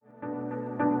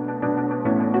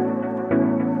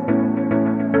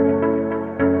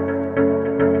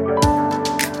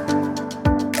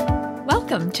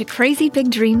to Crazy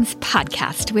Big Dreams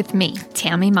podcast with me,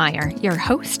 Tammy Meyer, your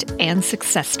host and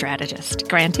success strategist,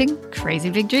 granting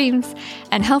crazy big dreams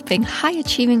and helping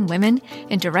high-achieving women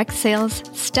in direct sales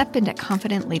step into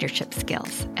confident leadership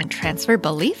skills and transfer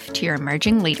belief to your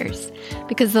emerging leaders.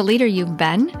 Because the leader you've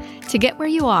been to get where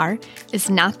you are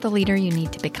is not the leader you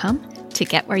need to become to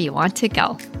get where you want to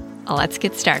go. Let's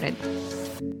get started.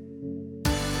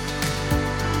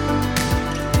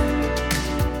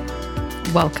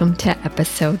 Welcome to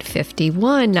episode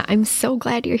 51. I'm so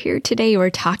glad you're here today. We're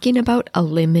talking about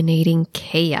eliminating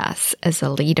chaos as a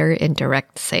leader in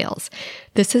direct sales.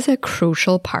 This is a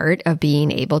crucial part of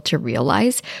being able to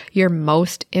realize your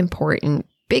most important,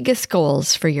 biggest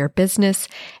goals for your business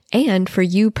and for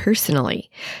you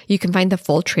personally. You can find the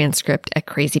full transcript at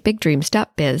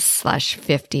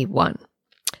crazybigdreams.biz/51.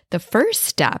 The first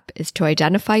step is to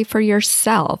identify for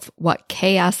yourself what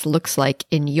chaos looks like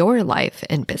in your life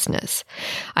and business.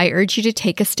 I urge you to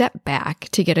take a step back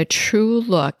to get a true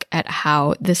look at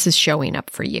how this is showing up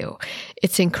for you.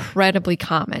 It's incredibly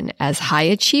common as high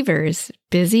achievers,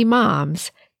 busy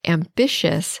moms,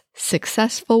 ambitious,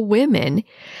 successful women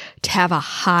to have a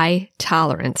high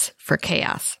tolerance for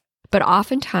chaos. But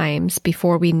oftentimes,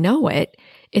 before we know it,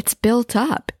 it's built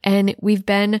up and we've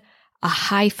been a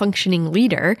high-functioning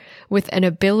leader with an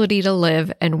ability to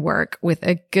live and work with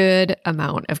a good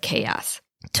amount of chaos.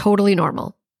 Totally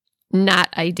normal.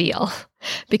 Not ideal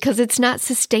because it's not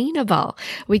sustainable.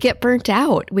 We get burnt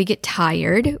out. We get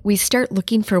tired. We start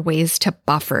looking for ways to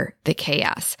buffer the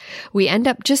chaos. We end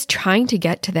up just trying to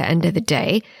get to the end of the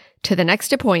day, to the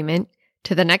next appointment,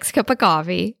 to the next cup of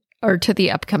coffee, or to the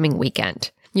upcoming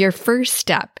weekend. Your first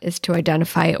step is to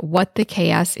identify what the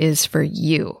chaos is for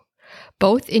you,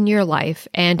 both in your life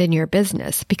and in your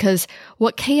business, because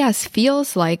what chaos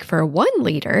feels like for one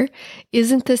leader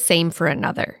isn't the same for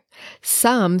another.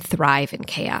 Some thrive in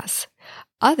chaos.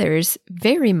 Others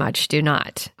very much do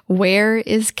not. Where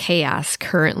is chaos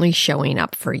currently showing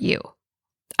up for you?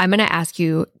 I'm going to ask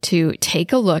you to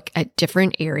take a look at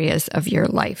different areas of your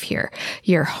life here,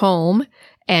 your home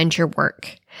and your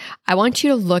work. I want you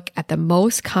to look at the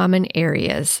most common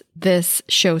areas this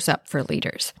shows up for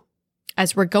leaders.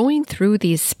 As we're going through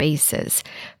these spaces,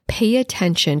 pay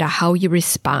attention to how you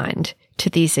respond to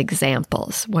these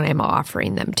examples when I'm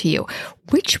offering them to you.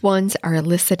 Which ones are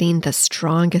eliciting the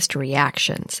strongest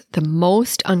reactions, the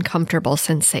most uncomfortable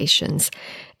sensations,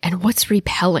 and what's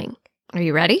repelling? Are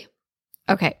you ready?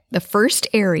 Okay, the first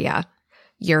area,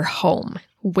 your home.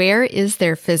 Where is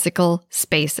there physical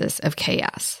spaces of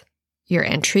chaos? Your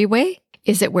entryway?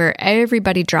 Is it where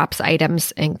everybody drops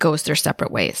items and goes their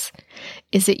separate ways?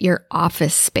 Is it your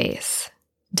office space?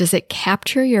 Does it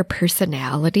capture your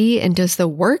personality, and does the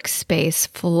workspace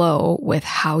flow with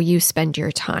how you spend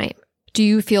your time? Do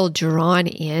you feel drawn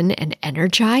in and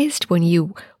energized when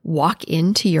you walk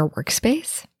into your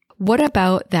workspace? What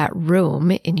about that room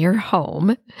in your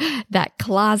home, that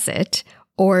closet,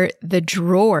 or the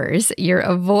drawers you're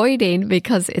avoiding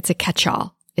because it's a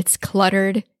catch-all? It's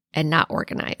cluttered and not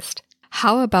organized.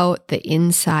 How about the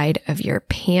inside of your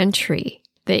pantry,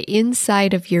 the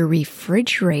inside of your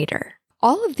refrigerator?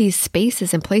 All of these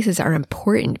spaces and places are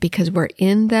important because we're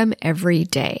in them every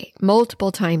day,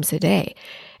 multiple times a day.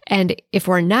 And if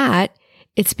we're not,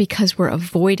 it's because we're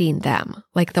avoiding them,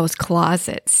 like those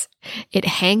closets. It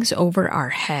hangs over our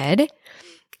head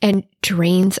and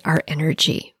drains our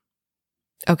energy.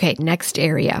 Okay, next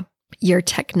area, your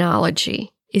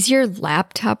technology. Is your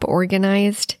laptop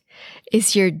organized?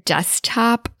 Is your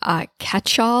desktop a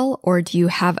catch-all, or do you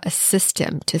have a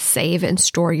system to save and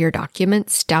store your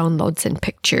documents, downloads, and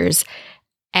pictures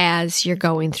as you're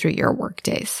going through your work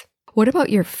days? What about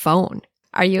your phone?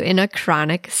 Are you in a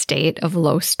chronic state of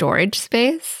low storage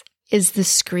space? Is the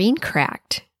screen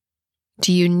cracked?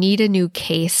 Do you need a new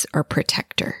case or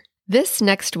protector? This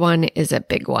next one is a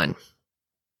big one.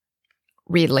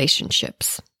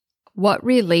 Relationships. What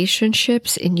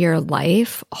relationships in your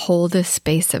life hold a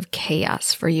space of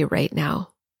chaos for you right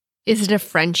now? Is it a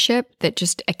friendship that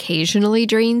just occasionally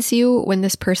drains you when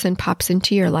this person pops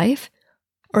into your life?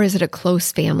 Or is it a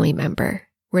close family member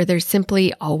where there's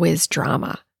simply always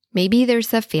drama? Maybe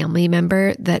there's a family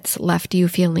member that's left you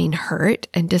feeling hurt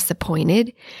and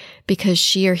disappointed because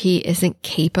she or he isn't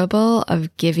capable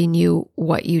of giving you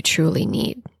what you truly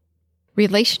need.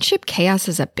 Relationship chaos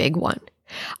is a big one.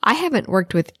 I haven't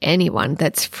worked with anyone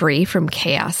that's free from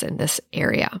chaos in this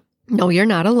area. No, you're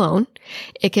not alone.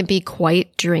 It can be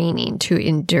quite draining to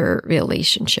endure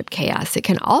relationship chaos. It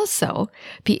can also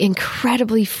be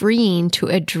incredibly freeing to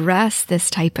address this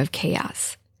type of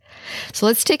chaos. So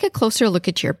let's take a closer look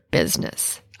at your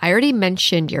business. I already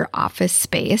mentioned your office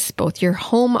space, both your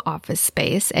home office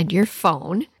space and your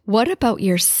phone. What about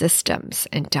your systems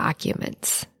and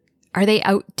documents? Are they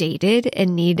outdated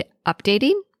and need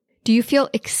updating? Do you feel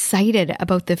excited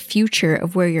about the future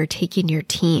of where you're taking your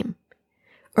team?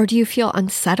 Or do you feel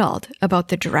unsettled about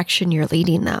the direction you're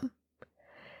leading them?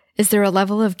 Is there a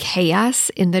level of chaos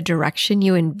in the direction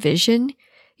you envision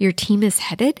your team is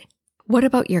headed? What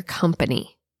about your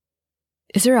company?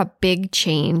 Is there a big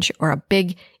change or a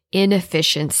big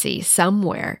inefficiency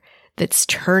somewhere that's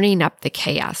turning up the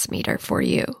chaos meter for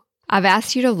you? I've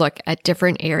asked you to look at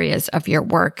different areas of your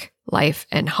work, life,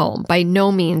 and home. By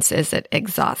no means is it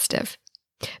exhaustive.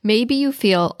 Maybe you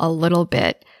feel a little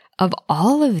bit of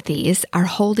all of these are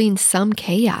holding some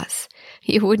chaos.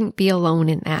 You wouldn't be alone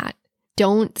in that.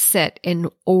 Don't sit in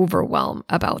overwhelm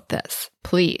about this.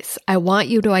 Please, I want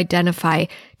you to identify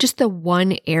just the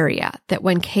one area that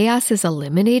when chaos is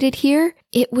eliminated here,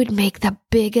 it would make the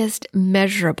biggest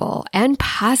measurable and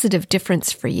positive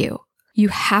difference for you. You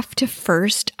have to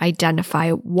first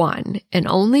identify one and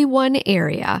only one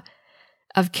area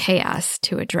of chaos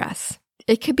to address.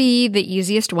 It could be the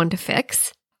easiest one to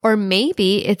fix, or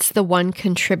maybe it's the one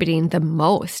contributing the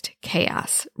most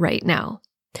chaos right now,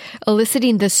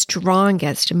 eliciting the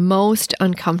strongest, most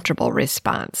uncomfortable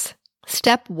response.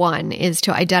 Step 1 is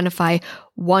to identify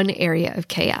one area of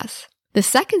chaos. The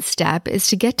second step is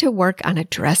to get to work on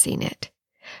addressing it.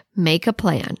 Make a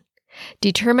plan.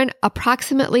 Determine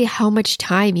approximately how much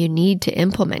time you need to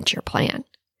implement your plan.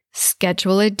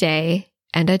 Schedule a day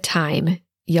and a time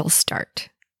you'll start.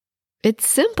 It's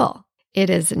simple. It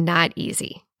is not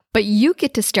easy. But you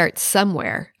get to start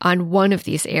somewhere on one of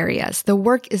these areas. The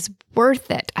work is worth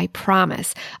it, I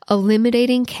promise.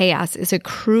 Eliminating chaos is a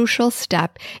crucial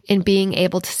step in being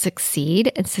able to succeed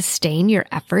and sustain your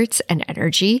efforts and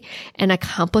energy and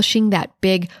accomplishing that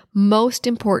big, most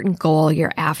important goal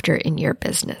you're after in your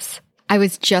business. I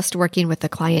was just working with a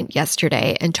client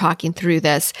yesterday and talking through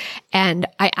this, and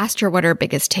I asked her what her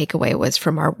biggest takeaway was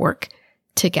from our work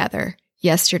together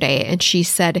yesterday, and she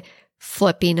said,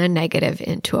 flipping a negative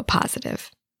into a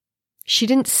positive. She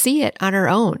didn't see it on her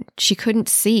own. She couldn't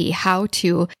see how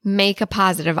to make a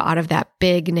positive out of that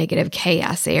big negative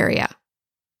chaos area.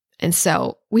 And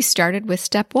so we started with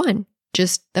step 1,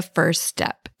 just the first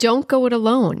step. Don't go it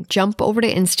alone. Jump over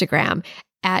to Instagram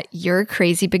at Your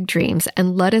Crazy Big Dreams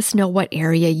and let us know what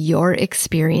area you're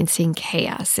experiencing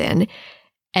chaos in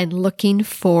and looking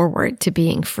forward to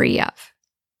being free of.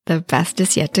 The best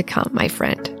is yet to come, my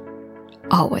friend.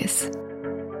 Always.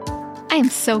 I am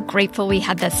so grateful we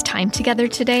had this time together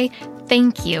today.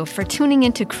 Thank you for tuning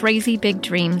into Crazy Big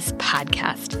Dreams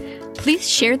podcast. Please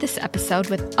share this episode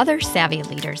with other savvy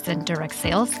leaders in direct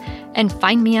sales and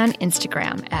find me on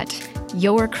Instagram at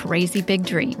Your Crazy Big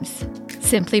Dreams.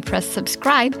 Simply press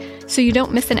subscribe so you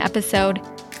don't miss an episode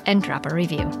and drop a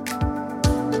review.